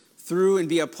through and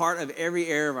be a part of every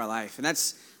area of our life. And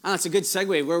that's a good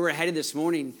segue where we're headed this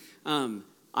morning.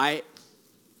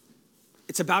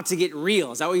 It's about to get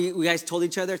real. Is that what you guys told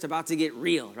each other? It's about to get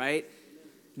real, right?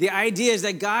 The idea is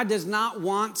that God does not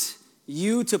want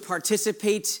you to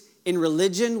participate in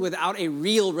religion without a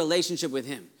real relationship with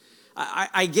him.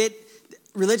 I get,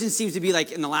 religion seems to be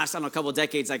like in the last, couple of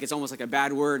decades, like it's almost like a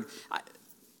bad word.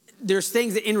 There's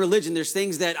things that in religion, there's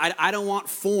things that I don't want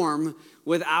form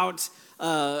without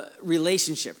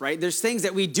relationship, right? There's things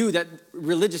that we do, that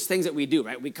religious things that we do,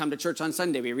 right? We come to church on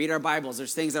Sunday, we read our Bibles.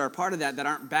 There's things that are part of that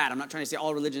aren't bad. I'm not trying to say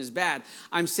all religion is bad.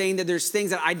 I'm saying that there's things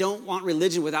that I don't want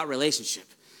religion without relationship.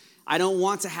 I don't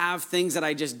want to have things that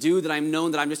I just do that I'm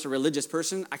known that I'm just a religious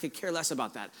person. I could care less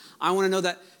about that. I want to know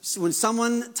that when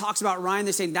someone talks about Ryan,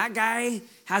 they say that guy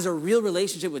has a real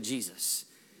relationship with Jesus.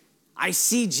 I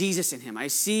see Jesus in him. I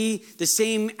see the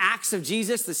same acts of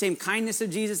Jesus, the same kindness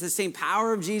of Jesus, the same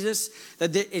power of Jesus,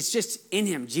 that it's just in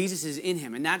him. Jesus is in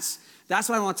him. And that's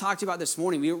what I want to talk to you about this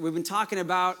morning. We've been talking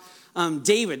about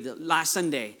David last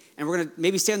Sunday, and we're going to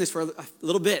maybe stay on this for a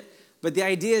little bit. But the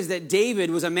idea is that David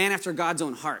was a man after God's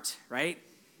own heart, right?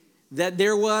 That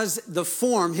there was the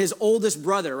form, his oldest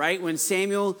brother, right? When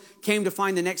Samuel came to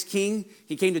find the next king,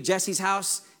 he came to Jesse's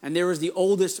house, and there was the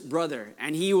oldest brother.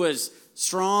 And he was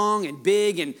strong and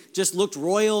big and just looked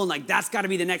royal and like, that's got to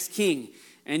be the next king.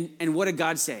 And what did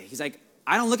God say? He's like,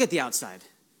 I don't look at the outside.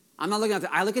 I'm not looking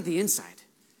at I look at the inside.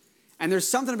 And there's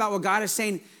something about what God is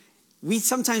saying. We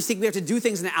sometimes think we have to do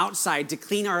things on the outside to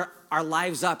clean our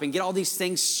lives up and get all these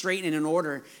things straight and in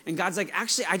order. And God's like,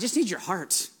 actually, I just need your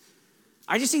heart.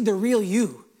 I just need the real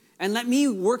you. And let me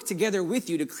work together with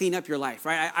you to clean up your life,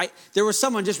 right? There was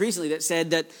someone just recently that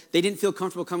said that they didn't feel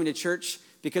comfortable coming to church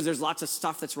because there's lots of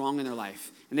stuff that's wrong in their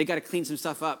life. And they got to clean some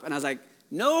stuff up. And I was like,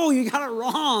 no, you got it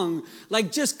wrong.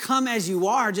 Like, just come as you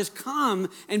are. Just come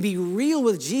and be real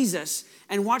with Jesus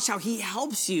and watch how he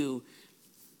helps you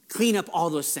clean up all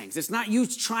those things. It's not you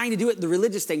trying to do it the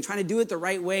religious thing, trying to do it the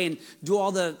right way and do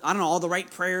all the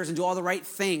right prayers and do all the right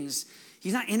things.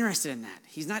 He's not interested in that.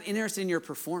 He's not interested in your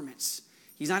performance.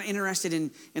 He's not interested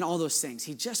in all those things.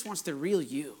 He just wants the real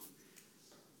you.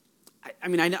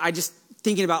 I just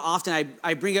thinking about often,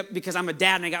 I bring up because I'm a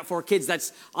dad and I got 4 kids.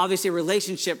 That's obviously a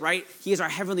relationship, right? He is our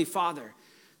Heavenly Father.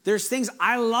 There's things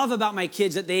I love about my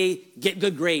kids, that they get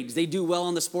good grades. They do well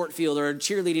on the sport field or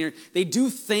cheerleading. They do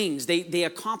things. They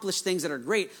accomplish things that are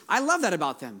great. I love that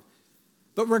about them.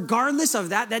 But regardless of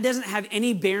that, that doesn't have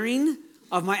any bearing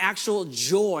of my actual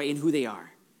joy in who they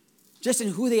are. Just in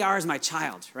who they are as my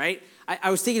child, right? I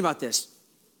was thinking about this.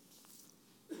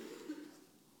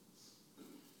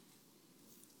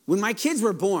 When my kids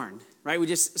were born, right, we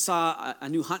just saw a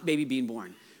new Hunt baby being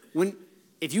born.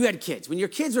 If you had kids, when your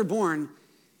kids were born,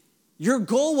 your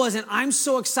goal wasn't, I'm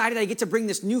so excited I get to bring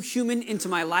this new human into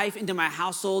my life, into my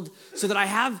household, so that I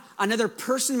have another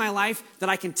person in my life that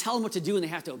I can tell them what to do and they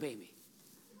have to obey me.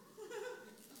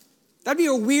 That'd be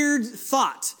a weird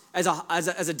thought as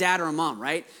a dad or a mom,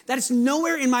 right? That is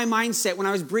nowhere in my mindset when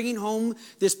I was bringing home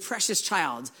this precious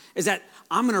child, is that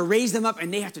I'm going to raise them up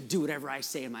and they have to do whatever I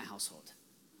say in my household.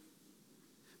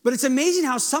 But it's amazing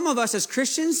how some of us as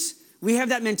Christians, we have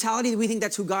that mentality that we think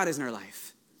that's who God is in our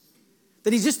life.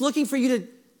 That he's just looking for you to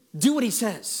do what he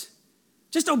says.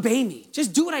 Just obey me.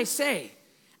 Just do what I say.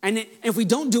 And if we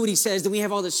don't do what he says, then we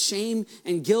have all this shame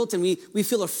and guilt and we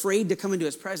feel afraid to come into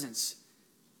his presence.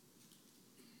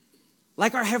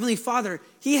 Like our Heavenly Father,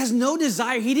 he has no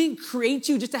desire. He didn't create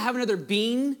you just to have another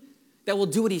being that will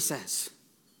do what he says.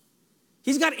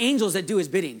 He's got angels that do his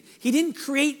bidding. He didn't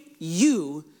create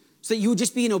you so that you would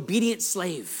just be an obedient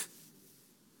slave.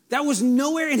 That was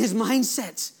nowhere in his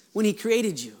mindset when he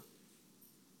created you.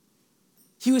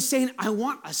 He was saying, I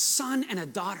want a son and a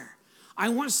daughter. I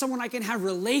want someone I can have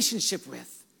relationship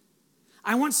with.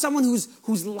 I want someone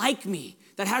who's like me,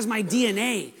 that has my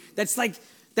DNA,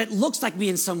 that looks like me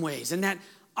in some ways, and that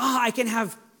I can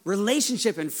have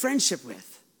relationship and friendship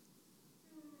with.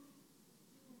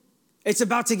 It's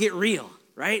about to get real,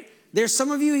 right? There's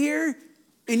some of you here,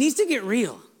 it needs to get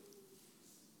real.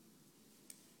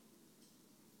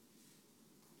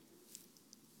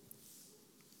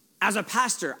 As a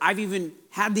pastor, I've even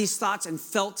had these thoughts and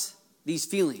felt these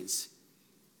feelings.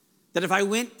 That if I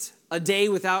went a day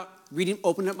without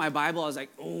opening up my Bible, I was like,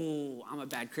 oh, I'm a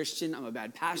bad Christian, I'm a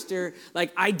bad pastor.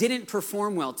 Like, I didn't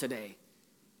perform well today.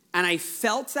 And I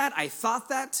felt that, I thought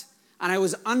that, and I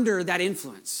was under that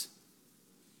influence.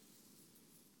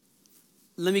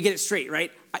 Let me get it straight,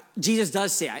 right? Jesus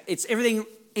does say, it's everything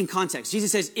in context.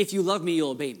 Jesus says, if you love me,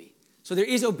 you'll obey me. So there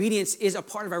is obedience is a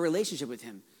part of our relationship with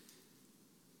him.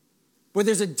 But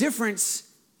there's a difference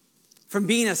from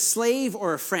being a slave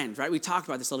or a friend, right? We talked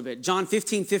about this a little bit. John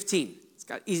 15:15. It's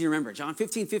got easy to remember. John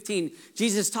 15:15.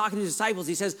 Jesus is talking to his disciples.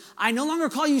 He says, I no longer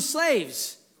call you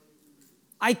slaves.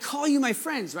 I call you my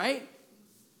friends, right?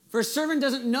 For a servant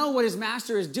doesn't know what his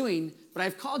master is doing, but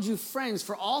I've called you friends,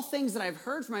 for all things that I've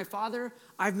heard from my Father,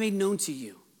 I've made known to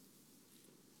you.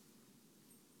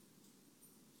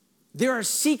 There are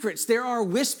secrets, there are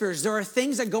whispers, there are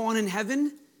things that go on in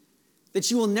heaven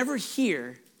that you will never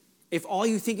hear if all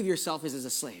you think of yourself is as a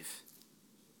slave.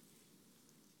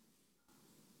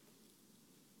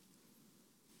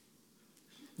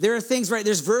 There are things, right,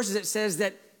 there's verses that says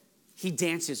that he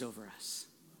dances over us,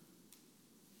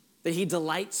 that he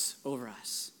delights over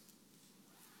us.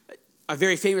 A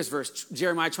very famous verse,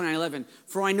 Jeremiah 29:11,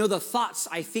 for I know the thoughts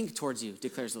I think towards you,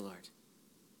 declares the Lord.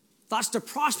 Thoughts to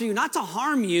prosper you, not to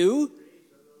harm you,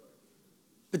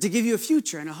 but to give you a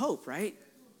future and a hope, right?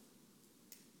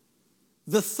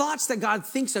 The thoughts that God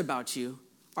thinks about you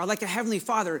are like a heavenly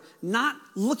Father, not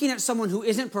looking at someone who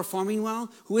isn't performing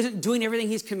well, who isn't doing everything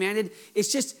he's commanded.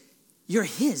 It's just, you're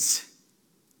his.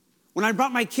 When I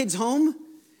brought my kids home,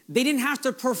 they didn't have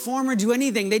to perform or do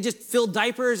anything. They just filled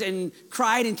diapers and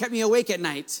cried and kept me awake at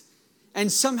night.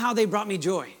 And somehow they brought me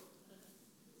joy.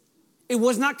 It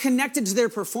was not connected to their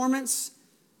performance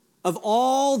of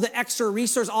all the extra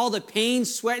resource, all the pain,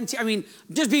 sweat, and tears. I mean,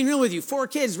 just being real with you, 4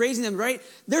 kids, raising them, right?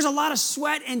 There's a lot of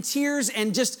sweat and tears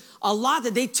and just a lot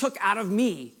that they took out of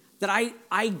me that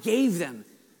I gave them.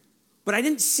 But I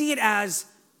didn't see it as,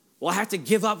 well, I have to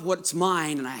give up what's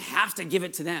mine and I have to give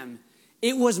it to them.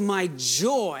 It was my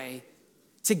joy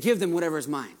to give them whatever is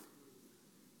mine.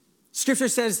 Scripture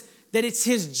says that it's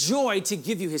his joy to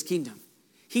give you his kingdom.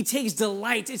 He takes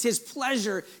delight. It's his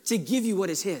pleasure to give you what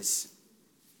is his.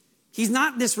 He's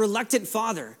not this reluctant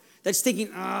father that's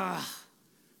thinking, all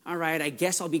right, I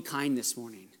guess I'll be kind this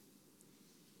morning.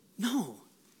 No.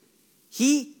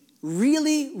 He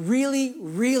really, really,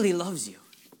 really loves you.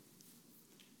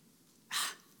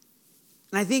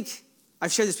 And I think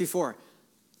I've shared this before.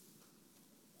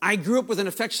 I grew up with an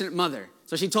affectionate mother.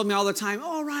 So she told me all the time,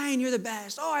 oh, Ryan, you're the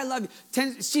best. Oh, I love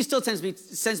you. She still sends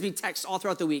me texts all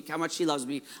throughout the week how much she loves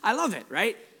me. I love it,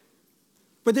 right?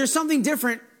 But there's something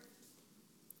different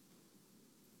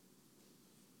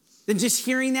than just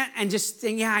hearing that and just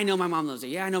saying, yeah, I know my mom loves me.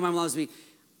 Yeah, I know my mom loves me.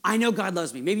 I know God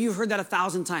loves me. Maybe you've heard that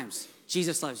 1,000 times.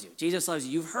 Jesus loves you. Jesus loves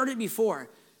you. You've heard it before.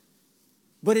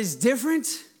 But it's different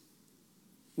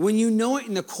when you know it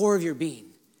in the core of your being.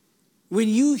 When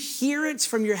you hear it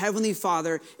from your heavenly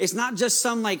Father, it's not just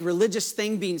some like religious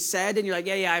thing being said and you're like,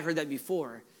 yeah, I've heard that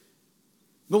before.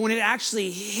 But when it actually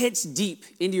hits deep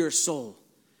into your soul,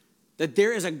 that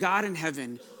there is a God in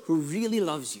heaven who really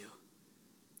loves you,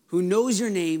 who knows your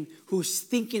name, who's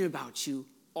thinking about you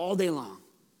all day long.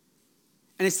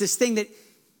 And it's this thing that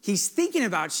he's thinking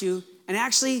about you and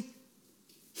actually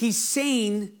he's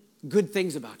saying good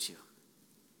things about you.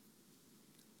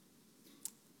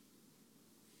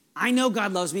 I know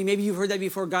God loves me. Maybe you've heard that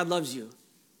before. God loves you.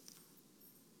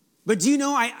 But do you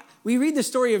know, we read the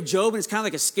story of Job and it's kind of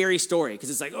like a scary story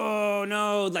because it's like, oh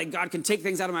no, like God can take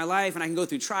things out of my life and I can go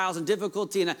through trials and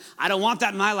difficulty and I don't want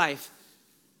that in my life.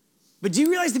 But do you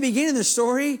realize the beginning of the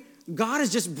story, God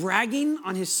is just bragging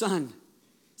on his son.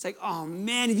 It's like, oh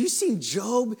man, have you seen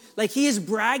Job? Like he is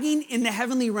bragging in the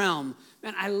heavenly realm.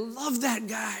 Man, I love that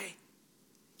guy.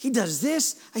 He does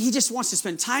this. He just wants to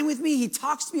spend time with me. He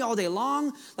talks to me all day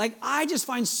long. Like, I just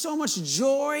find so much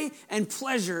joy and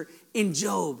pleasure in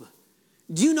Job.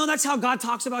 Do you know that's how God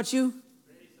talks about you?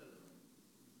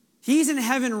 He's in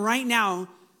heaven right now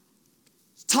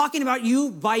talking about you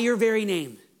by your very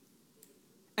name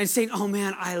and saying, oh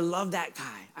man, I love that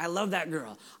guy. I love that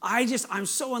girl. I'm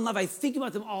so in love. I think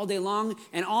about them all day long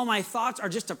and all my thoughts are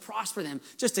just to prosper them,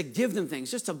 just to give them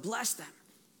things, just to bless them.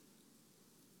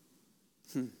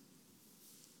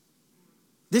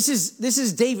 This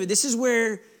is David. This is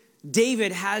where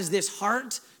David has this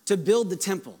heart to build the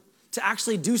temple, to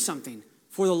actually do something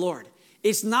for the Lord.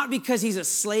 It's not because he's a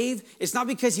slave. It's not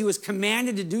because he was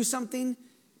commanded to do something.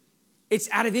 It's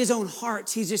out of his own heart.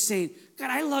 He's just saying, God,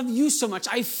 I love you so much.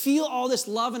 I feel all this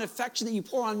love and affection that you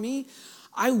pour on me.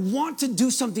 I want to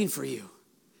do something for you.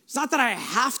 It's not that I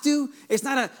have to. It's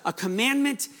not a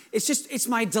commandment. It's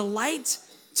my delight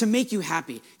to make you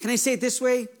happy. Can I say it this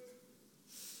way?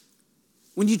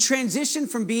 When you transition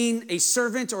from being a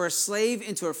servant or a slave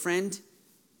into a friend,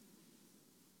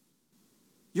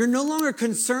 you're no longer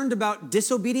concerned about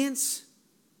disobedience.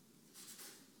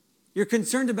 You're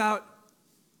concerned about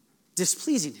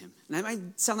displeasing him. And that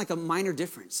might sound like a minor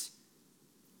difference.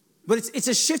 But it's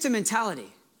a shift in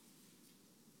mentality.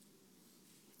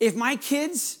 If my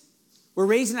kids were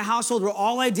raised in a household where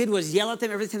all I did was yell at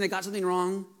them every time they got something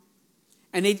wrong.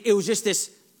 And it was just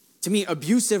this, to me,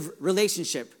 abusive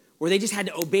relationship where they just had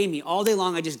to obey me all day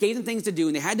long. I just gave them things to do,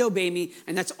 and they had to obey me,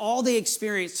 and that's all they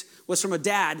experienced was from a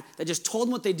dad that just told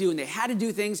them what they do, and they had to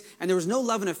do things, and there was no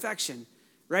love and affection,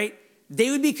 right? They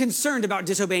would be concerned about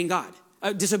disobeying God,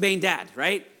 disobeying dad,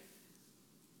 right?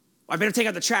 I better take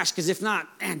out the trash, because if not,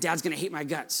 man, dad's going to hate my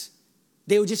guts.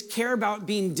 They would just care about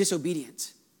being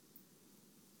disobedient.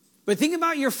 But think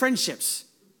about your friendships.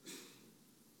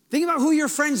 Think about who you're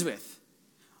friends with.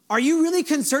 Are you really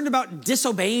concerned about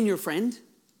disobeying your friend?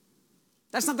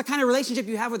 That's not the kind of relationship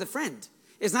you have with a friend.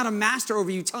 It's not a master over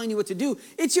you telling you what to do.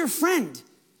 It's your friend.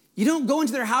 You don't go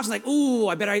into their house and like, ooh,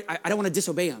 I don't want to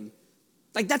disobey them.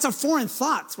 Like, that's a foreign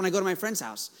thought when I go to my friend's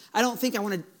house.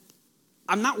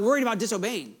 I'm not worried about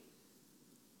disobeying.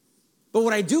 But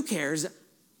what I do care is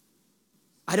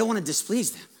I don't want to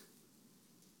displease them.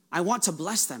 I want to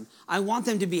bless them. I want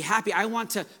them to be happy. I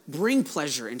want to bring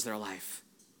pleasure into their life.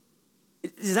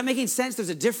 Is that making sense? There's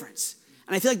a difference.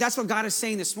 And I feel like that's what God is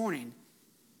saying this morning.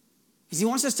 Is he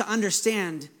wants us to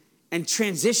understand and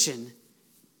transition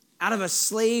out of a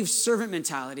slave-servant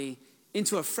mentality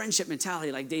into a friendship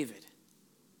mentality like David.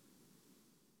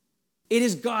 It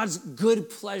is God's good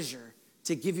pleasure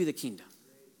to give you the kingdom.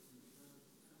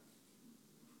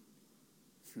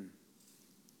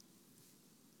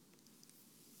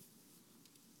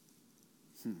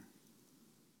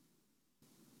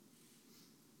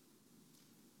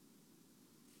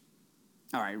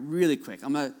 All right, really quick.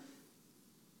 I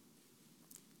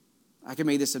can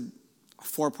make this a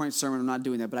 4-point sermon. I'm not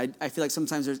doing that, but I feel like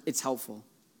sometimes it's helpful.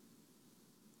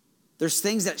 There's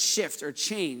things that shift or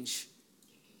change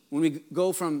when we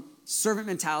go from servant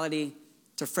mentality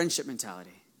to friendship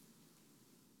mentality.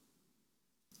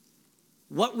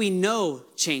 What we know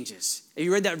changes. If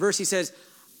you read that verse, he says,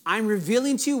 I'm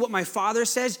revealing to you what my Father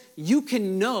says. You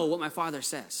can know what my Father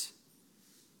says.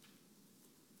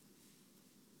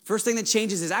 First thing that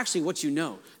changes is actually what you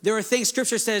know. There are things,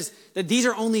 Scripture says, that these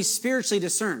are only spiritually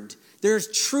discerned.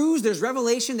 There's truths, there's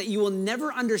revelation that you will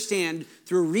never understand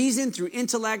through reason, through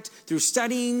intellect, through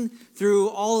studying, through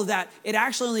all of that. It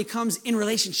actually only comes in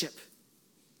relationship,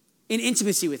 in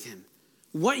intimacy with him.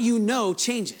 What you know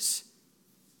changes.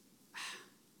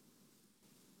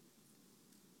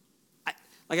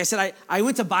 Like I said, I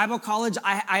went to Bible college.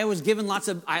 I was given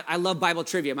I love Bible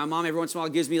trivia. My mom every once in a while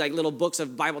gives me like little books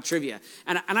of Bible trivia.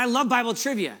 And I love Bible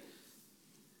trivia.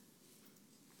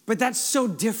 But that's so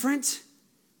different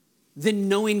than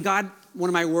knowing God, one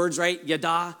of my words, right?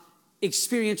 Yada,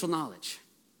 experiential knowledge.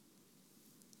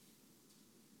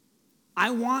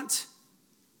 I want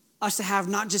us to have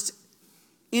not just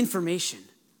information.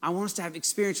 I want us to have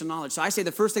experiential knowledge. So I say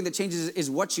the first thing that changes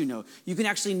is what you know. You can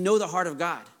actually know the heart of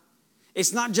God.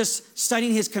 It's not just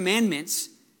studying his commandments,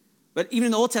 but even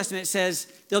in the Old Testament, it says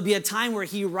there'll be a time where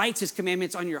he writes his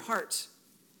commandments on your heart.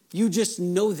 You just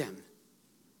know them.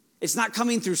 It's not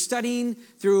coming through studying,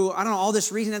 through, all this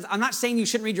reason. I'm not saying you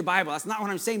shouldn't read your Bible. That's not what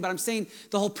I'm saying, but I'm saying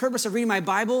the whole purpose of reading my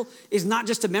Bible is not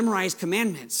just to memorize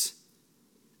commandments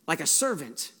like a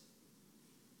servant.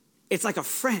 It's like a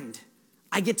friend.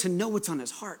 I get to know what's on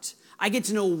his heart. I get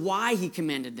to know why he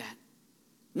commanded that.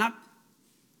 Not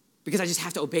because I just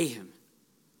have to obey him.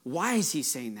 Why is he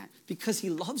saying that? Because he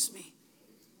loves me.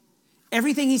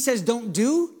 Everything he says don't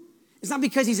do, it's not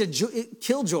because he's a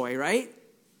killjoy, right?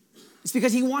 It's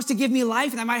because he wants to give me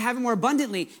life and I might have it more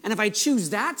abundantly. And if I choose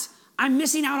that, I'm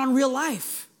missing out on real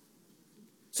life.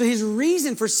 So his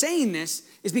reason for saying this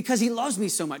is because he loves me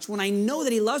so much. When I know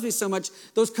that he loves me so much,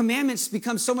 those commandments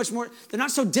become so much more, they're not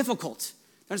so difficult.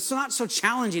 They're not so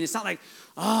challenging. It's not like,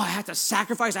 I have to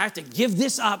sacrifice, I have to give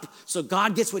this up so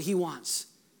God gets what he wants.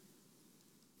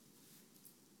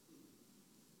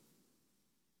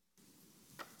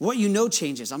 What you know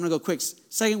changes. I'm going to go quick.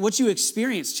 Second, what you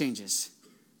experience changes.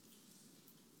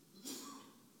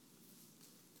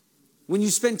 When you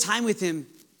spend time with him,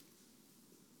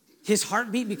 his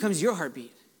heartbeat becomes your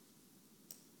heartbeat.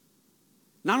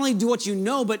 Not only do what you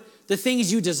know, but the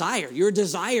things you desire. Your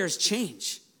desires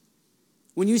change.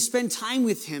 When you spend time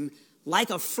with him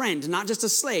like a friend, not just a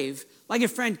slave, like a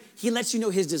friend, he lets you know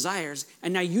his desires,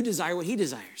 and now you desire what he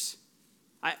desires.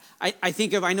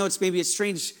 I know it's maybe a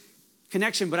strange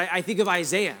connection, but I think of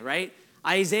Isaiah, right?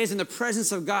 Isaiah's in the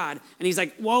presence of God, and he's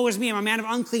like, woe is me, I'm a man of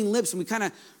unclean lips, and we kind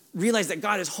of realize that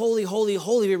God is holy, holy,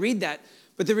 holy. We read that,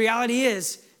 but the reality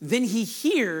is, then he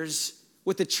hears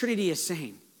what the Trinity is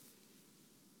saying.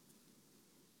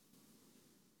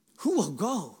 Who will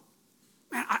go?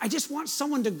 Man, I just want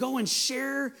someone to go and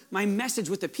share my message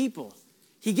with the people.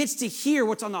 He gets to hear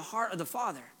what's on the heart of the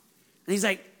Father. And he's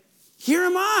like, here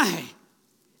am I.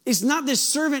 It's not this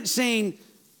servant saying,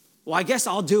 well, I guess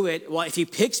I'll do it. Well, if he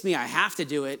picks me, I have to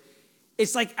do it.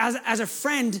 It's like as a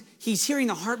friend, he's hearing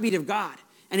the heartbeat of God.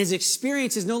 And his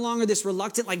experience is no longer this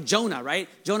reluctant, like Jonah, right?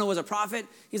 Jonah was a prophet.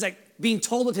 He's like being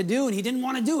told what to do, and he didn't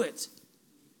want to do it.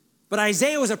 But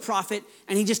Isaiah was a prophet,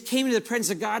 and he just came into the presence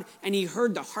of God, and he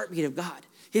heard the heartbeat of God.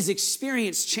 His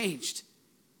experience changed,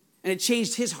 and it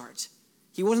changed his heart.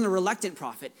 He wasn't a reluctant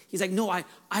prophet. He's like, no,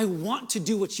 I want to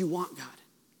do what you want, God.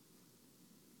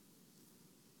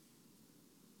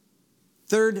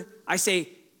 Third, I say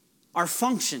our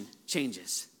function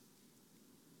changes.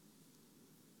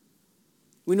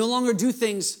 We no longer do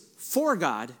things for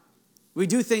God. We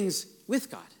do things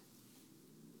with God.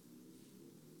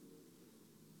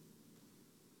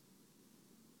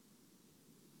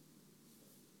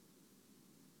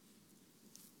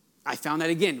 I found that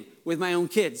again with my own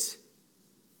kids.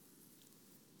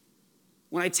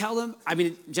 When I tell them,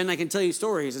 Jen and I can tell you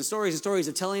stories and stories and stories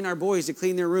of telling our boys to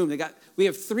clean their room. We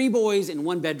have 3 boys in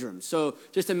 1 bedroom. So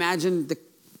just imagine the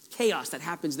chaos that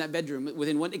happens in that bedroom.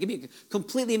 It can be a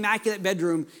completely immaculate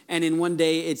bedroom, and in one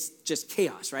day, it's just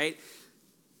chaos, right?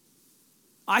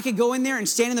 I could go in there and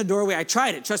stand in the doorway. I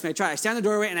tried it. Trust me, I tried. I stand in the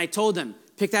doorway, and I told them,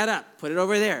 pick that up, put it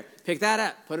over there. Pick that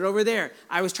up, put it over there.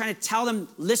 I was trying to tell them,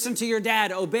 listen to your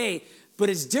dad, obey. But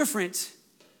it's different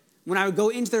when I would go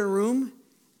into their room,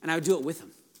 and I would do it with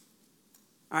them.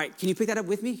 All right, can you pick that up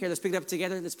with me? Here, let's pick it up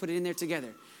together. Let's put it in there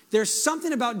together. There's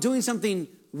something about doing something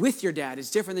with your dad. It's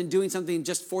different than doing something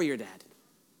just for your dad.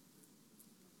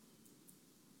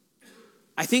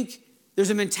 I think there's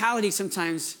a mentality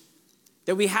sometimes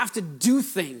that we have to do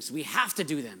things. We have to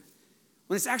do them.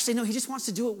 When it's actually, no, he just wants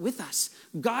to do it with us.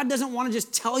 God doesn't want to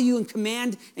just tell you and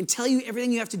command and tell you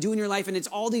everything you have to do in your life, and it's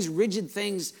all these rigid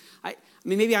things. I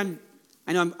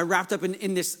know I'm wrapped up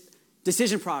in this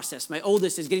decision process. My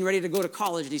oldest is getting ready to go to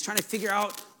college, and he's trying to figure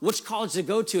out which college to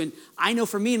go to. And I know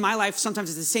for me in my life, sometimes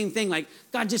it's the same thing. Like,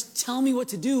 God, just tell me what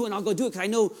to do, and I'll go do it, because I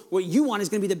know what you want is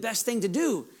going to be the best thing to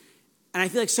do. And I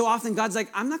feel like so often God's like,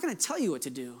 I'm not going to tell you what to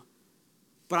do,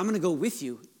 but I'm going to go with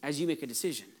you as you make a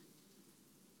decision.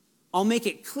 I'll make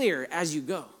it clear as you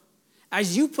go.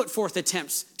 As you put forth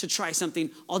attempts to try something,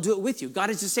 I'll do it with you. God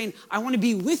is just saying, I want to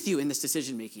be with you in this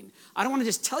decision making. I don't want to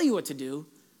just tell you what to do.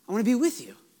 I want to be with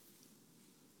you.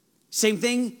 Same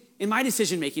thing in my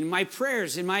decision making, my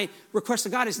prayers, in my request to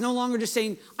God. It's no longer just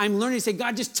saying, I'm learning to say,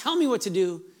 God, just tell me what to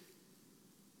do.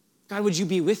 God, would you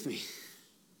be with me?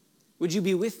 Would you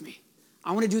be with me?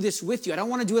 I want to do this with you. I don't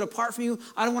want to do it apart from you.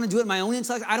 I don't want to do it in my own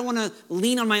intellect. I don't want to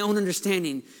lean on my own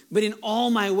understanding. But in all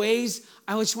my ways,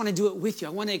 I just want to do it with you.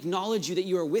 I want to acknowledge you that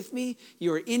you are with me,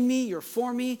 you are in me, you're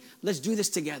for me. Let's do this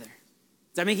together.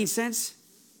 Is that making sense?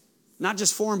 Not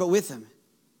just for him, but with him.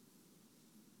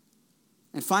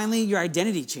 And finally, your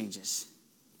identity changes.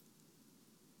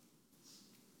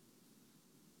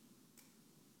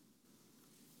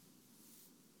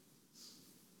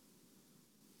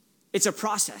 It's a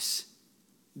process.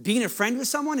 Being a friend with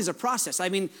someone is a process. I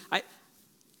don't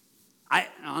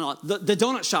know, the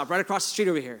donut shop right across the street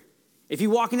over here. If you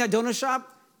walk in that donut shop,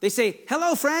 they say,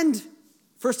 hello, friend.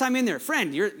 First time in there,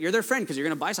 friend. You're their friend because you're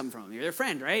going to buy something from them. You're their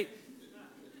friend, right?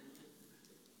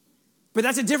 But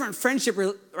that's a different friendship,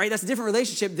 right? That's a different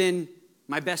relationship than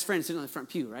my best friend sitting on the front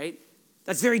pew, right?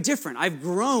 That's very different. I've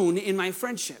grown in my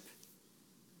friendship.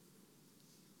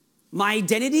 My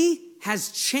identity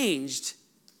has changed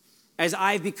as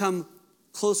I've become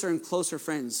closer and closer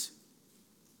friends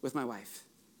with my wife.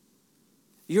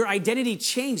 Your identity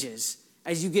changes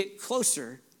as you get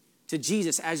closer to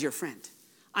Jesus as your friend.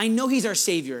 I know he's our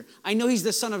Savior. I know he's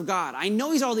the Son of God. I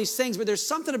know he's all these things, but there's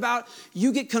something about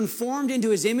you get conformed into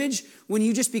his image when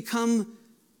you just become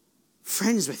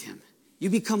friends with him. You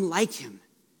become like him.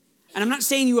 And I'm not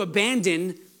saying you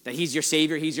abandon that he's your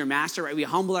Savior, he's your master, right? We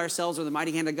humble ourselves with the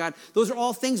mighty hand of God. Those are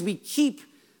all things we keep,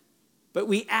 but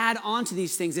we add on to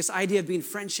these things, this idea of being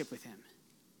friendship with him.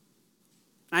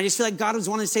 And I just feel like God was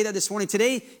wanting to say that this morning.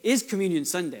 Today is Communion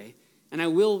Sunday, and I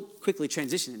will quickly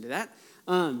transition into that.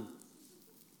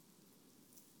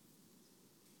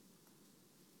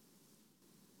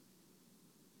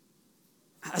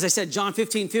 As I said, John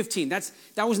 15:15.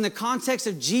 That was in the context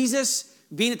of Jesus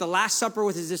being at the Last Supper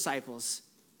with his disciples.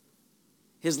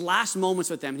 His last moments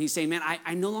with them. And he's saying, man,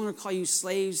 I no longer call you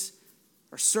slaves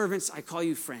or servants. I call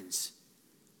you friends.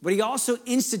 But he also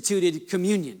instituted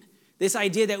communion. This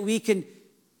idea that we can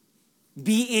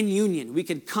be in union. We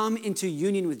can come into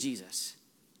union with Jesus.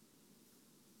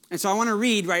 And so I want to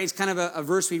read, right? It's kind of a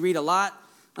verse we read a lot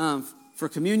for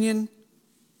communion.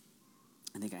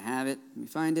 I think I have it. Let me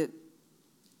find it.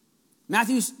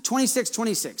 Matthew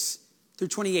 26:26 through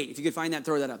 28. If you could find that,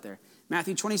 throw that up there.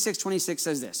 Matthew 26:26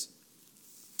 says this.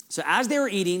 So as they were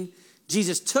eating,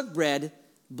 Jesus took bread,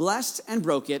 blessed and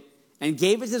broke it, and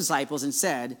gave it to the disciples and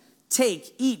said,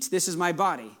 "Take, eat, this is my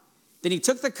body." Then he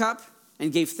took the cup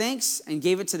and gave thanks and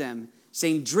gave it to them,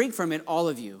 saying, "Drink from it, all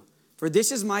of you, for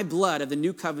this is my blood of the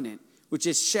new covenant, which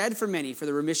is shed for many for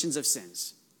the remissions of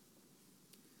sins."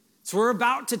 So we're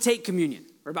about to take communion.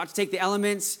 We're about to take the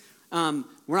elements. We're not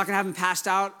going to have them passed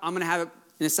out. I'm going to have it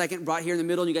in a second brought here in the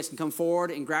middle, and you guys can come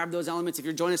forward and grab those elements. If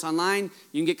you're joining us online,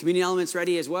 you can get communion elements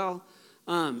ready as well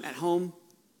at home.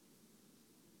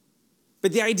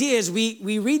 But the idea is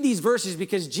we read these verses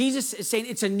because Jesus is saying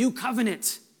it's a new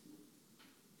covenant.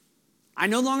 I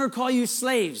no longer call you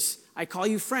slaves. I call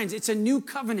you friends. It's a new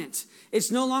covenant. It's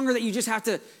no longer that you just have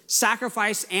to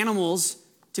sacrifice animals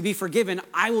to be forgiven.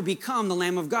 I will become the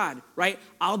Lamb of God, right?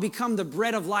 I'll become the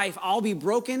bread of life. I'll be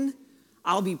broken.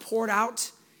 I'll be poured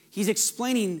out. Jesus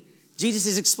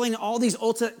is explaining all these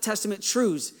Old Testament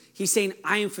truths. He's saying,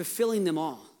 I am fulfilling them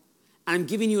all. I'm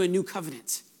giving you a new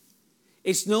covenant.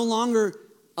 It's no longer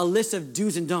a list of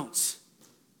do's and don'ts.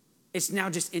 It's now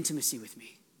just intimacy with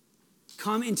me.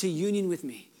 Come into union with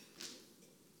me.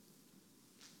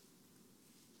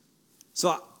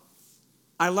 So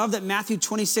I love that Matthew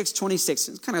 26:26,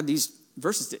 it's kind of these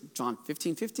verses, John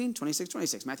 15:15,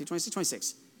 26:26, Matthew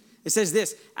 26:26. It says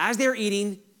this, as they were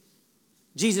eating,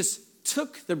 Jesus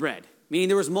took the bread, meaning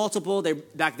there was multiple.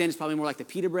 Back then it's probably more like the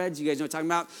pita breads. You guys know what I'm talking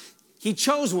about. He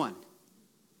chose one.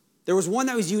 There was one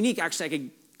that was unique. Actually, I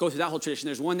could go through that whole tradition.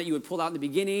 There's one that you would pull out in the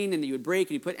beginning and that you would break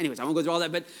and you put, anyways, I won't go through all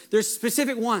that, but there's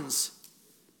specific ones.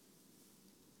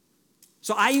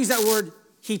 So I use that word,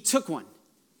 he took one,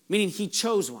 meaning he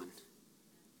chose one.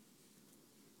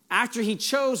 After he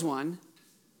chose one,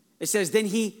 it says, then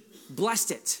he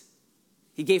blessed it.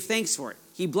 He gave thanks for it.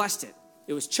 He blessed it.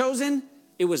 It was chosen.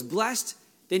 It was blessed.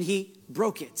 Then he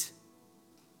broke it.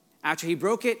 After he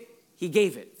broke it, he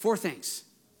gave it. 4 things.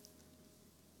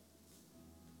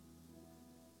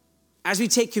 As we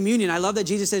take communion, I love that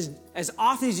Jesus says, as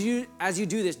often as you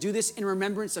do this in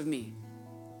remembrance of me.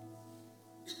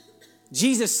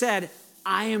 Jesus said,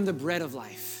 I am the bread of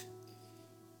life.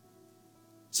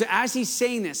 So as he's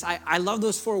saying this, I love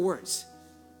those 4 words.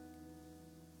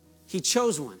 He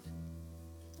chose one.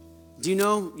 Do you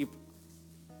know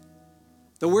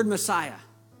the word Messiah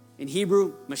in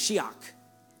Hebrew, Mashiach,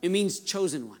 it means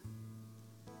chosen one.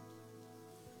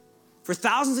 For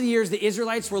thousands of years, the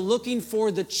Israelites were looking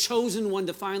for the chosen one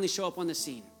to finally show up on the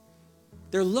scene.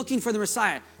 They're looking for the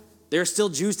Messiah. There are still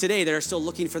Jews today that are still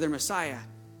looking for their Messiah.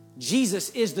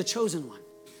 Jesus is the chosen one.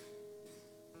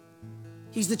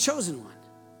 He's the chosen one.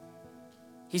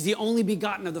 He's the only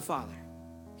begotten of the Father.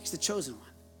 He's the chosen one.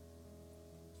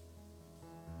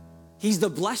 He's the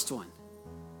blessed one.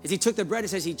 As he took the bread, it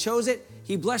says he chose it,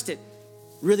 he blessed it.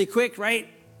 Really quick, right?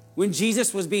 When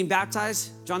Jesus was being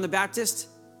baptized, John the Baptist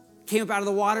came up out of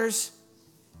the waters.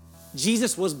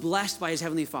 Jesus was blessed by his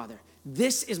heavenly Father.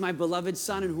 This is my beloved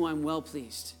Son in whom I'm well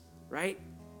pleased, right?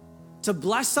 To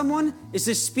bless someone is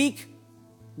to speak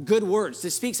good words,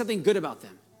 to speak something good about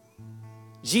them.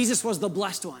 Jesus was the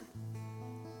blessed one.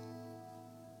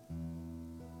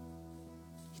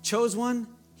 He chose one,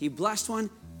 he blessed one,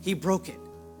 he broke it.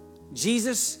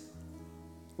 Jesus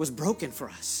was broken for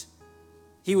us.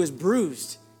 He was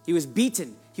bruised, he was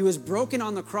beaten, he was broken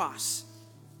on the cross.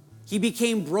 He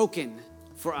became broken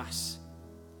for us.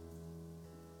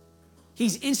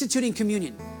 He's instituting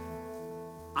communion.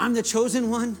 I'm the chosen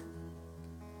one.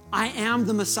 I am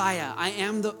the Messiah.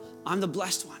 I'm the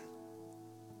blessed one.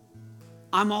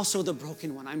 I'm also the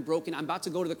broken one. I'm broken. I'm about to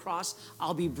go to the cross.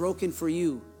 I'll be broken for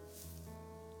you.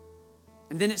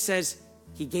 And then it says,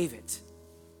 he gave it.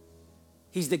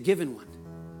 He's the given one.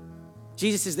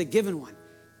 Jesus is the given one.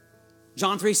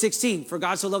 John 3:16, for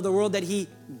God so loved the world that he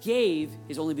gave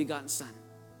his only begotten Son.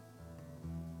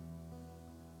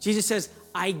 Jesus says,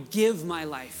 I give my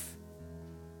life.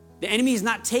 The enemy is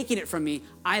not taking it from me.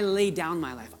 I lay down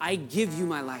my life. I give you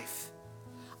my life.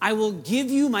 I will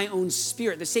give you my own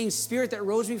spirit. The same spirit that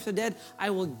rose me from the dead, I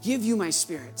will give you my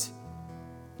spirit.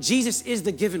 Jesus is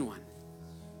the given one.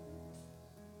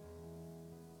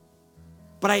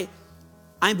 But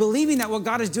I'm believing that what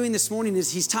God is doing this morning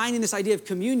is he's tying in this idea of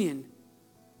communion.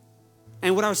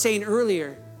 And what I was saying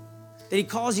earlier, that he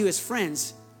calls you as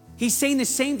friends. He's saying the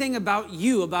same thing about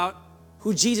you, about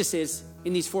who Jesus is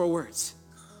in these 4 words.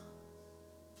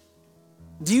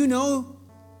 Do you know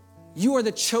you are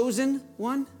the chosen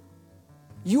one?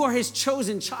 You are his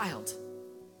chosen child.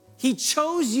 He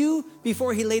chose you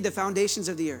before he laid the foundations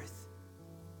of the earth.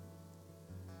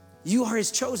 You are his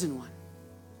chosen one.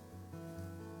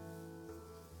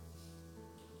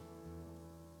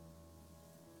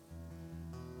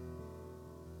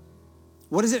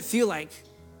 What does it feel like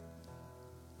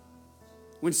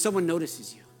when someone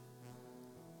notices you.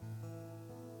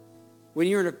 When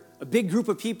you're in a big group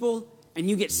of people and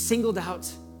you get singled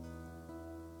out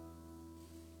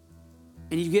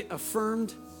and you get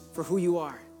affirmed for who you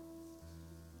are.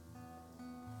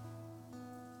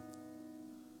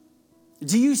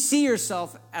 Do you see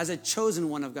yourself as a chosen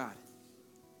one of God?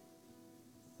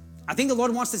 I think the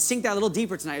Lord wants to sink that a little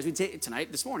deeper tonight as we take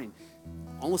this morning,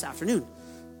 almost afternoon,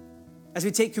 as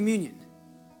we take communion.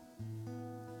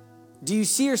 Do you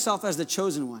see yourself as the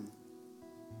chosen one?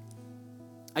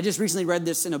 I just recently read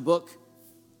this in a book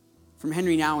from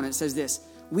Henry Nouwen, and it says this: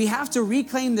 we have to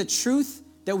reclaim the truth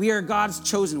that we are God's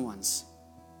chosen ones,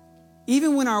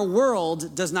 even when our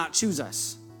world does not choose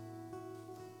us.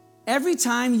 Every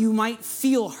time you might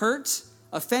feel hurt,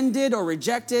 offended, or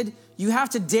rejected, you have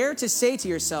to dare to say to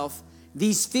yourself,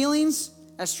 these feelings,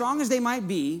 as strong as they might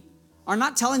be, are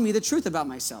not telling me the truth about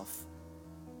myself.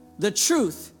 The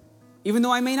truth, even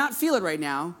though I may not feel it right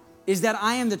now, is that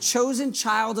I am the chosen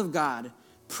child of God,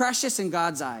 precious in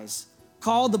God's eyes,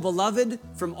 called the beloved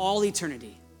from all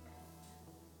eternity.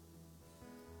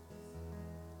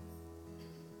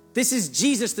 This is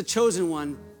Jesus, the chosen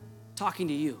one, talking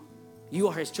to you. You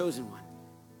are his chosen one,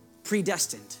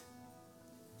 predestined.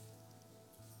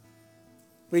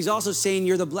 But he's also saying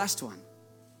you're the blessed one.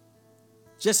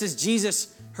 Just as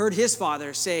Jesus heard his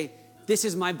Father say, this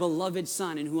is my beloved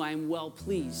Son in whom I am well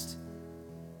pleased.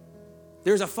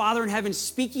 There's a Father in heaven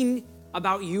speaking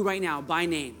about you right now by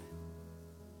name.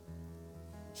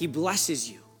 He blesses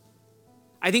you.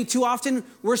 I think too often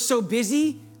we're so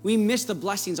busy, we miss the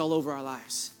blessings all over our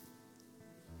lives.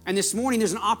 And this morning,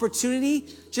 there's an opportunity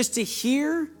just to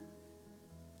hear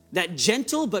that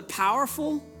gentle but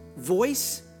powerful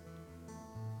voice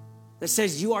that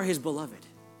says you are his beloved.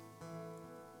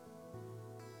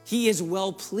 He is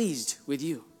well pleased with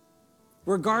you.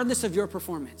 Regardless of your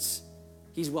performance,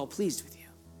 he's well pleased with you.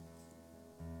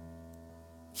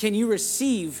 Can you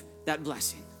receive that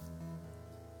blessing?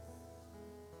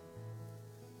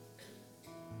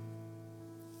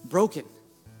 Broken.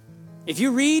 If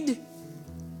you read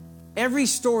every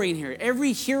story in here,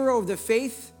 every hero of the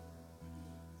faith,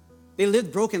 they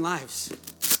lived broken lives,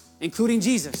 including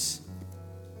Jesus.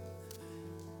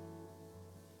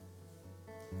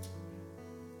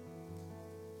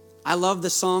 I love the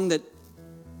song that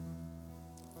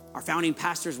our founding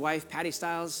pastor's wife, Patty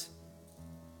Stiles,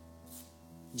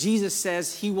 Jesus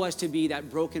says he was to be that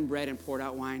broken bread and poured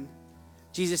out wine.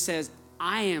 Jesus says,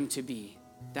 I am to be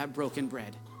that broken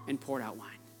bread and poured out wine.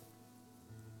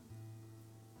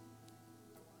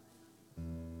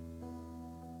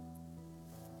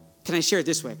 Can I share it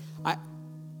this way?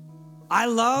 I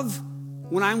love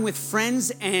when I'm with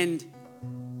friends and,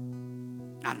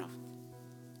 I don't know,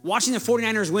 watching the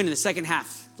 49ers win in the second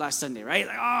half last Sunday, right?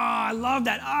 Like, oh, I love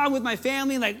that. Oh, with my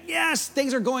family, like, yes,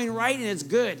 things are going right and it's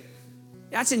good.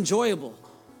 That's enjoyable.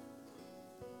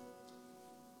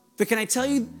 But can I tell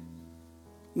you,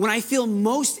 when I feel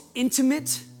most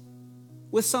intimate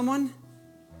with someone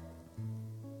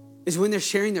is when they're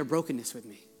sharing their brokenness with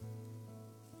me.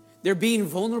 They're being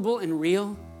vulnerable and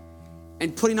real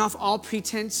and putting off all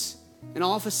pretense and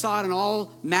all facade and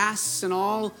all masks and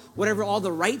all whatever, all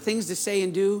the right things to say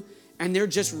and do. And they're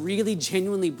just really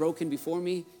genuinely broken before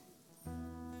me.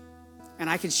 And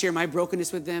I can share my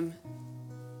brokenness with them.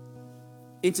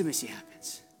 Intimacy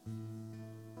happens.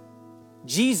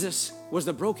 Jesus was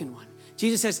the broken one.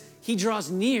 Jesus says he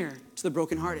draws near to the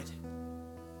brokenhearted.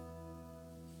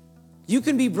 You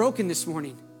can be broken this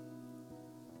morning.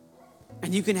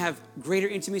 And you can have greater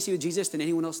intimacy with Jesus than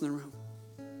anyone else in the room.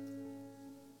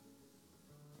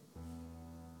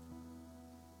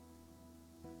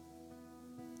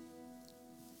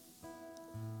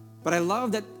 But I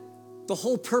love that the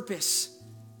whole purpose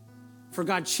for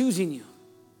God choosing you,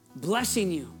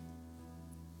 blessing you,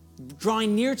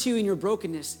 drawing near to you in your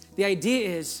brokenness, the idea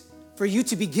is for you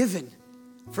to be given,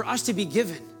 for us to be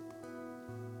given.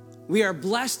 We are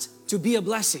blessed to be a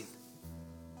blessing.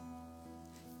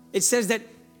 It says that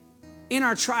in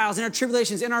our trials, in our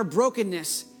tribulations, in our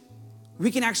brokenness, we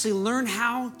can actually learn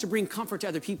how to bring comfort to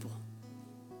other people.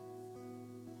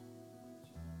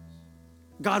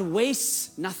 God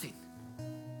wastes nothing.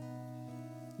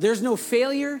 There's no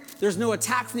failure. There's no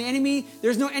attack from the enemy.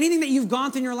 There's no anything that you've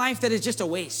gone through in your life that is just a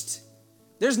waste.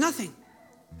 There's nothing.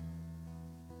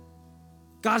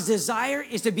 God's desire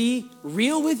is to be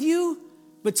real with you,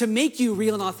 but to make you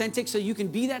real and authentic so you can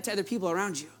be that to other people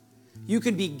around you. You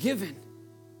can be given,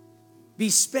 be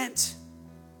spent.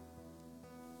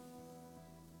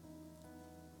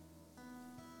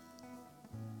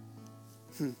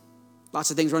 Lots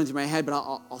of things running through my head, but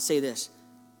I'll say this.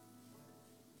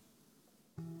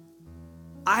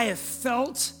 I have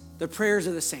felt the prayers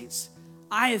of the saints.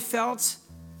 I have felt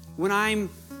when I'm,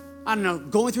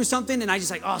 going through something and I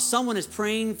just like, oh, someone is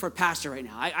praying for pastor right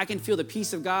now. I can feel the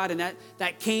peace of God, and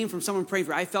that came from someone praying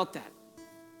for. I felt that.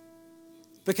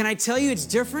 But can I tell you it's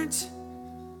different?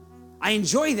 I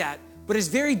enjoy that, but it's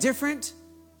very different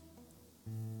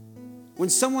when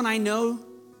someone I know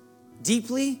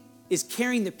deeply is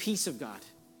carrying the peace of God.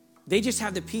 They just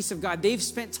have the peace of God. They've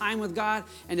spent time with God,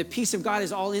 and the peace of God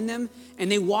is all in them,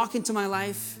 and they walk into my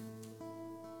life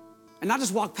and not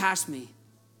just walk past me,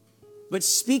 but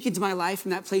speak into my life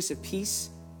from that place of peace.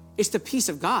 It's the peace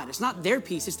of God. It's not their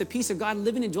peace. It's the peace of God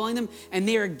living and dwelling in them, and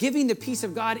they are giving the peace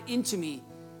of God into me.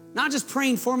 Not just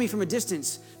praying for me from a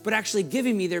distance, but actually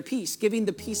giving me their peace, giving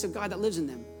the peace of God that lives in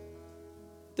them.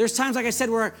 There's times, like I said,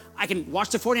 where I can watch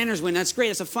the 49ers win. That's great.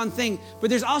 That's a fun thing. But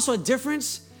there's also a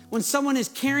difference when someone is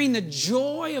carrying the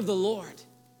joy of the Lord.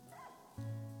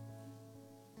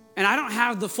 And I don't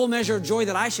have the full measure of joy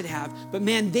that I should have, but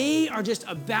man, they are just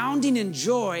abounding in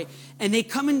joy, and they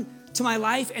come into my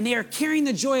life and they are carrying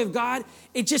the joy of God.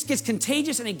 It just gets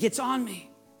contagious and it gets on me.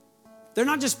 They're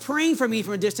not just praying for me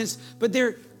from a distance, but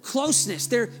their closeness,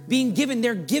 they're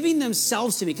giving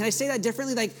themselves to me. Can I say that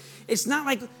differently? Like, it's not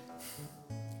like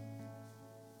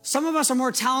some of us are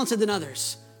more talented than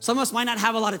others. Some of us might not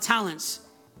have a lot of talents,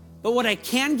 but what I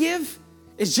can give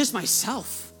is just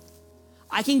myself.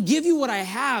 I can give you what I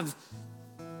have,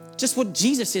 just what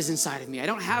Jesus is inside of me. I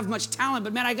don't have much talent,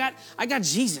 but man, I got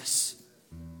Jesus.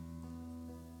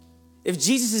 If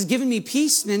Jesus has given me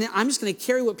peace, then I'm just going to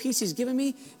carry what peace he's given me,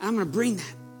 and I'm going to bring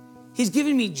that. He's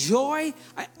given me joy.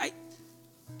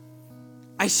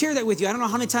 I share that with you. I don't know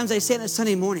how many times I say it on a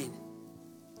Sunday morning.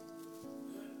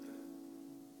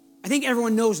 I think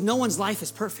everyone knows no one's life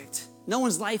is perfect. No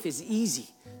one's life is easy.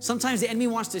 Sometimes the enemy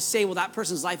wants to say, well, that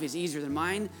person's life is easier than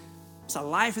mine. It's a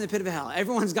lie from the pit of hell.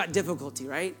 Everyone's got difficulty,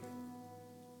 right?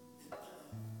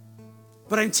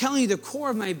 But I'm telling you, the core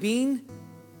of my being,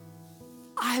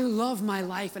 I love my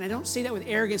life. And I don't say that with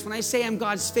arrogance. When I say I'm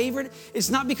God's favorite, it's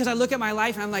not because I look at my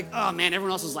life and I'm like, oh man,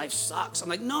 everyone else's life sucks. I'm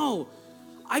like, no,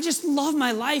 I just love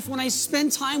my life when I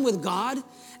spend time with God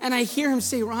and I hear him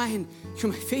say, Ryan,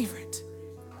 you're my favorite.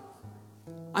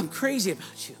 I'm crazy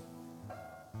about you.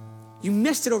 You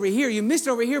missed it over here. You missed it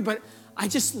over here, but I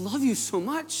just love you so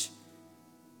much.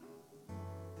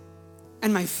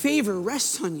 And my favor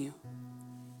rests on you.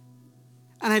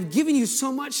 And I've given you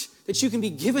so much that you can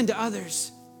be given to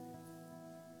others.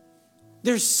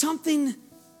 There's something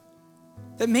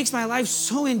that makes my life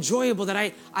so enjoyable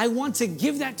that I want to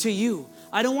give that to you.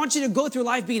 I don't want you to go through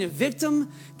life being a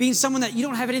victim, being someone that you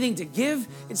don't have anything to give.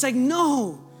 It's like,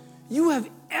 no, you have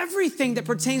everything that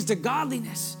pertains to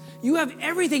godliness. You have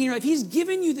everything in your life. He's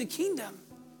given you the kingdom.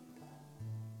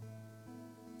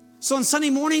 So on Sunday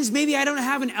mornings, maybe I don't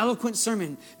have an eloquent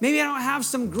sermon. Maybe I don't have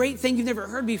some great thing you've never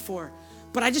heard before.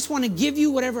 But I just want to give you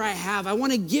whatever I have. I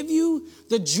want to give you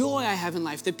the joy I have in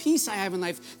life, the peace I have in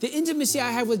life, the intimacy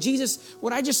I have with Jesus.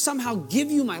 Would I just somehow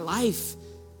give you my life,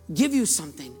 give you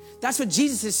something? That's what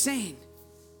Jesus is saying.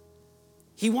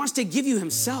 He wants to give you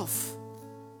himself.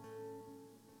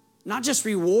 Not just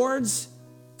rewards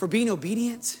for being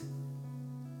obedient.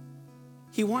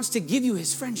 He wants to give you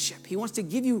his friendship. He wants to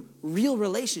give you real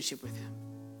relationship with him.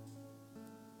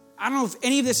 I don't know if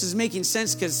any of this is making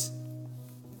sense because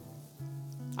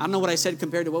I don't know what I said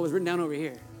compared to what was written down over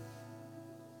here.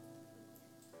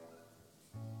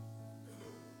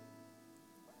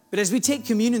 But as we take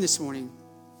communion this morning,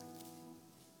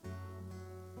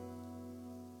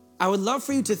 I would love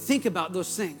for you to think about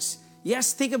those things.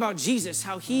 Yes, think about Jesus,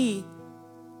 how he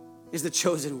is the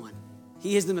chosen one.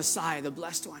 He is the Messiah, the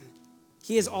blessed one.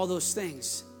 He is all those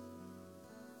things.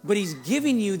 But he's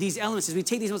giving you these elements. As we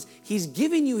take these elements, he's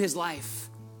giving you his life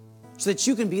so that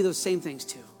you can be those same things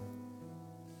too.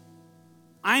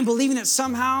 I'm believing that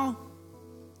somehow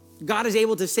God is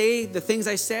able to say the things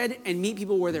I said and meet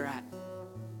people where they're at.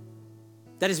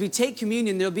 That as we take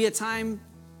communion, there'll be a time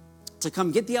to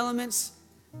come get the elements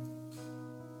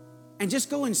and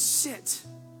just go and sit.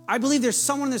 I believe there's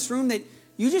someone in this room that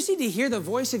you just need to hear the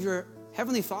voice of your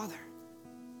Heavenly Father.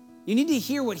 You need to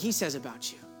hear what he says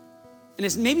about you.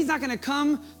 And maybe it's not going to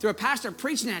come through a pastor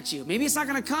preaching at you. Maybe it's not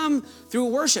going to come through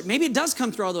worship. Maybe it does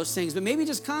come through all those things, but maybe it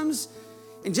just comes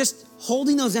and just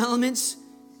holding those elements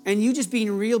and you just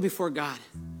being real before God.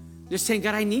 Just saying,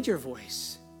 God, I need your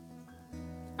voice.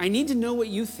 I need to know what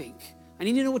you think. I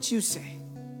need to know what you say.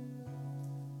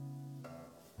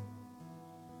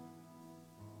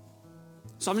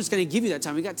 So I'm just going to give you that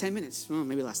time. We got 10 minutes. Well,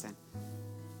 maybe less than.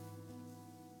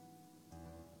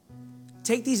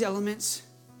 Take these elements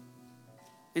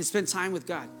and spend time with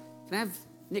God. Can I have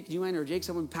Nick, do you mind, or Jake,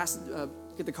 someone pass,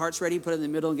 get get the carts ready, put it in the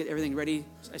middle, and get everything ready.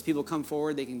 As people come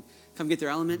forward, they can come get their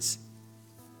elements.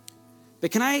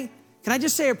 But can I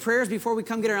just say our prayers before we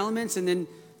come get our elements, and then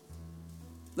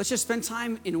let's just spend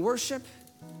time in worship,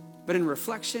 but in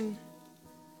reflection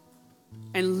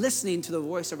and listening to the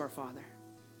voice of our Father.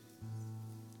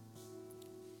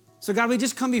 So God, we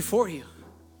just come before you.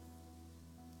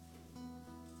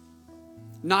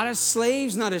 Not as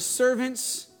slaves, not as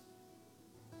servants.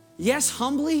 Yes,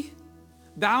 humbly,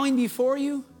 bowing before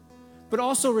you, but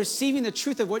also receiving the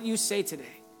truth of what you say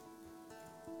today.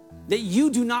 That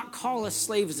you do not call us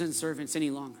slaves and servants any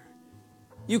longer.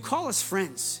 You call us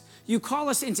friends. You call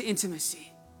us into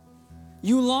intimacy.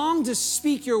 You long to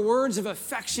speak your words of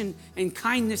affection and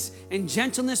kindness and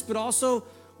gentleness, but also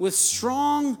with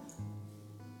strong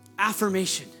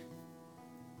affirmation.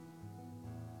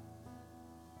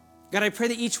 God, I pray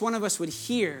that each one of us would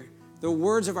hear the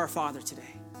words of our Father today.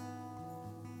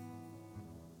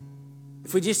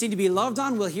 If we just need to be loved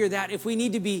on, we'll hear that. If we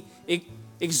need to be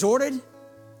exhorted,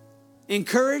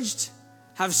 encouraged,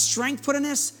 have strength put in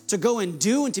us to go and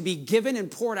do and to be given and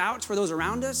poured out for those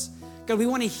around us, God, we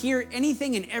want to hear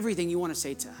anything and everything you want to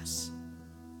say to us.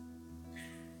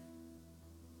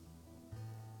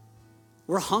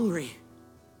 We're hungry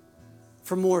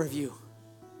for more of you.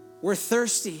 We're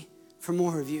thirsty for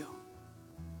more of you.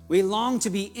 We long to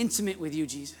be intimate with you,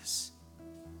 Jesus.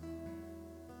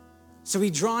 So we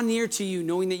draw near to you,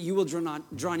 knowing that you will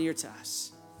draw near to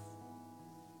us.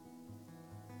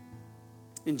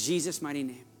 In Jesus' mighty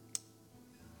name,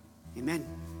 amen.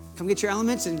 Come get your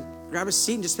elements and grab a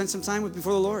seat and just spend some time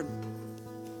before the Lord.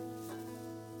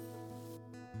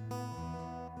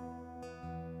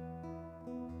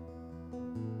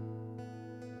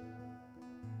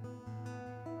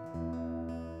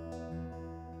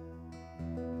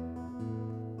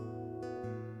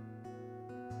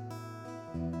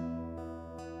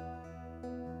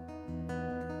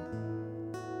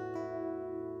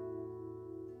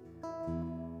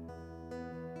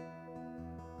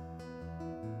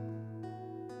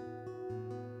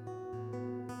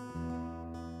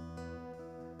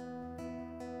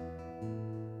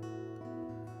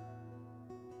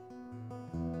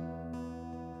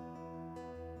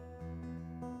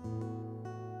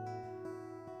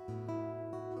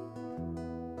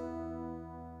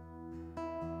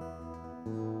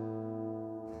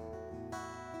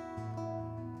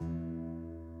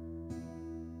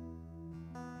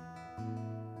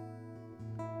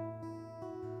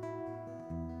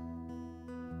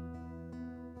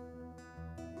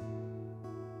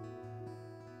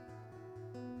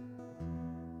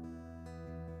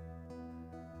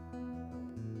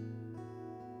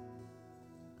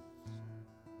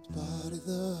 Body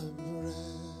the bread,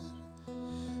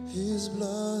 his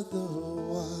blood the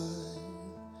wine,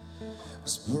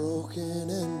 was broken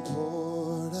and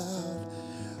poured out,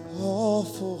 all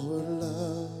for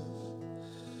love.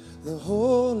 The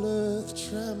whole earth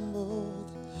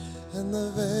trembled and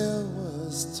the veil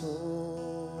was torn.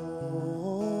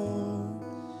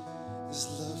 His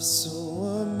love so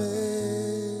amazing,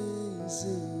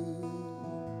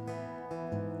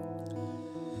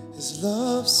 his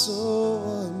love so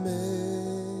amazing.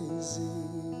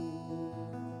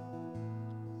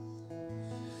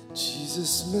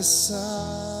 Jesus Messiah,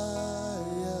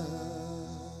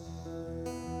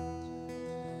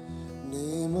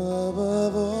 name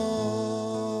above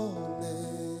all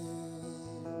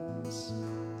names,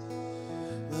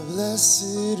 my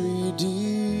blessed Redeemer,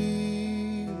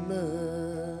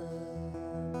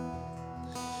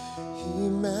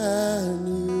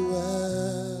 Emmanuel,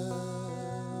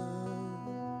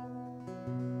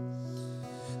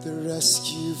 the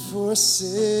rescue for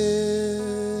sinners,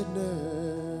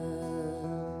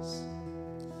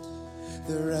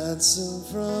 the ransom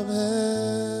from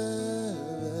heaven,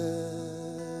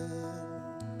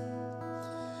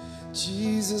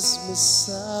 Jesus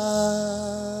Messiah,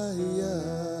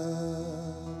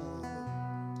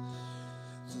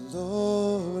 the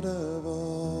Lord of all.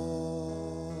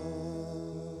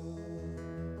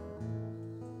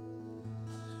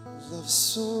 Love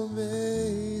so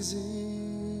amazing,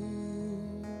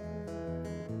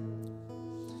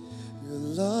 your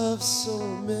love so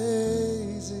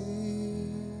amazing.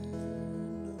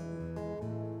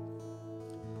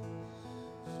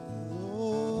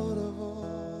 Lord of all,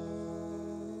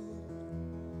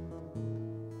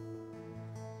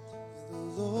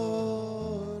 the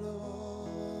Lord of all.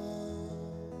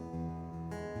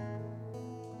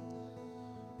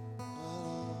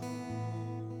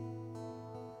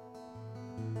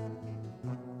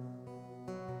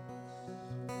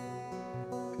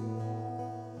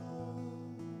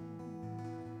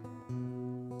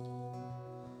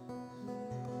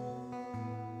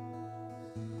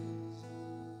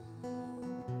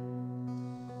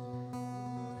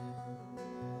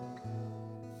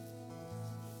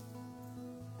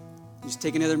 Just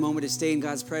take another moment to stay in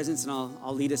God's presence, and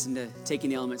I'll lead us into taking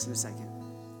the elements in a second.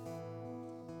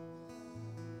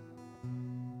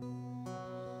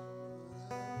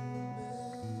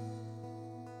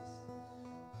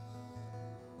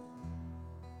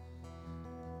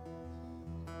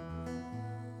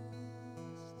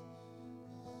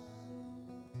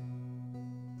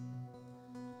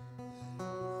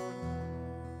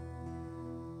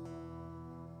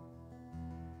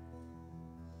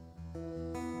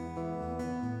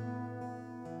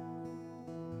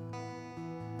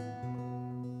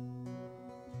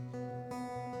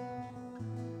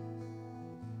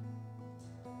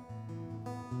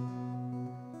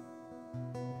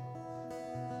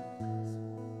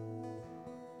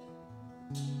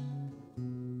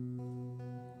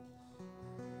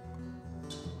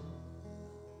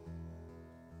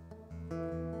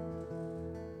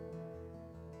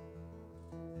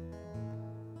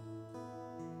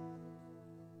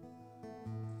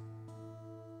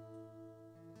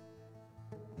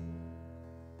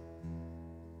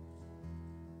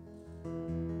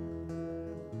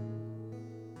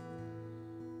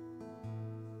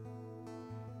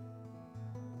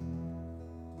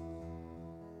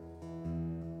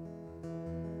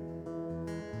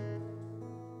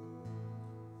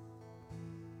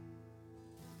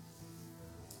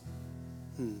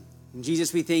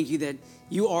 Jesus, we thank you that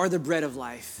you are the bread of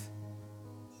life,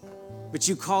 but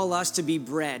you call us to be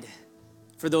bread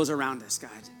for those around us, God.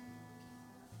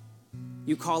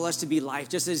 You call us to be life,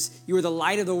 just as you are the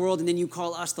light of the world, and then you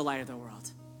call us the light of the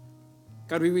world.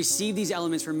 God, we receive these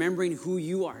elements remembering who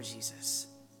you are, Jesus,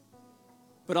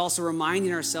 but also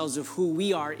reminding ourselves of who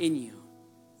we are in you.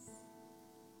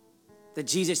 That,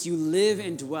 Jesus, you live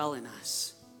and dwell in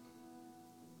us.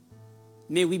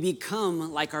 May we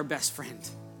become like our best friend.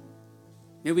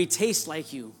 May we taste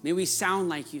like you. May we sound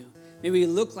like you. May we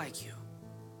look like you.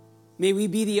 May we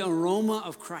be the aroma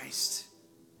of Christ.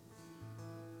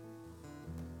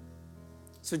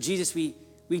 So, Jesus, we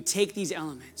take these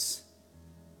elements,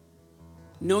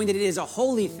 knowing that it is a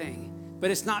holy thing,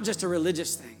 but it's not just a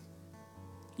religious thing.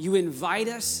 You invite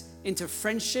us into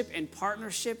friendship and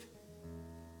partnership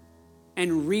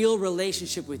and real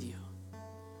relationship with you.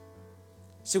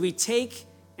 So we take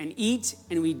and eat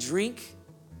and we drink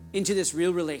into this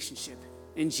real relationship.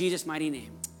 In Jesus' mighty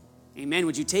name, amen.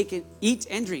 Would you take it, eat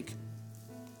and drink?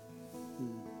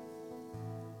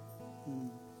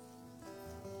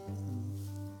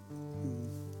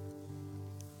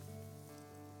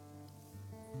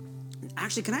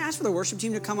 Actually, can I ask for the worship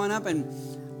team to come on up? And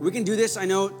we can do this. I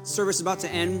know service is about to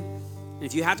end. And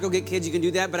if you have to go get kids, you can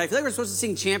do that. But I feel like we're supposed to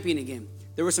sing Champion again.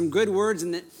 There were some good words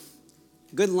and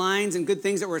good lines and good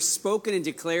things that were spoken and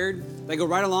declared that go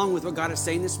right along with what God is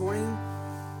saying this morning.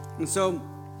 And so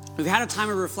we've had a time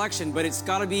of reflection, but it's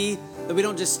got to be that we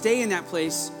don't just stay in that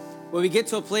place, but we get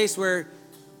to a place where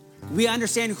we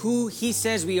understand who he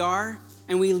says we are,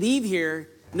 and we leave here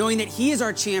knowing that he is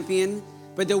our champion,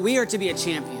 but that we are to be a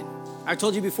champion. I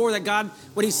told you before that God,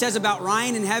 what he says about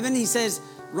Ryan in heaven, he says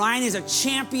Ryan is a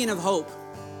champion of hope.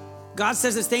 God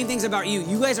says the same things about you.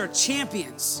 You guys are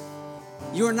champions.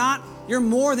 You're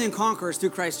more than conquerors through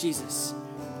Christ Jesus.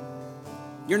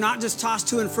 You're not just tossed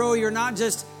to and fro. You're not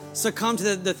just succumb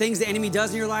to the things the enemy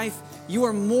does in your life. You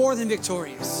are more than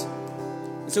victorious.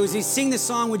 And so as we sing this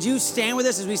song, would you stand with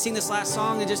us as we sing this last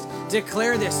song and just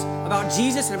declare this about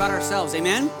Jesus and about ourselves?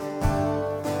 Amen?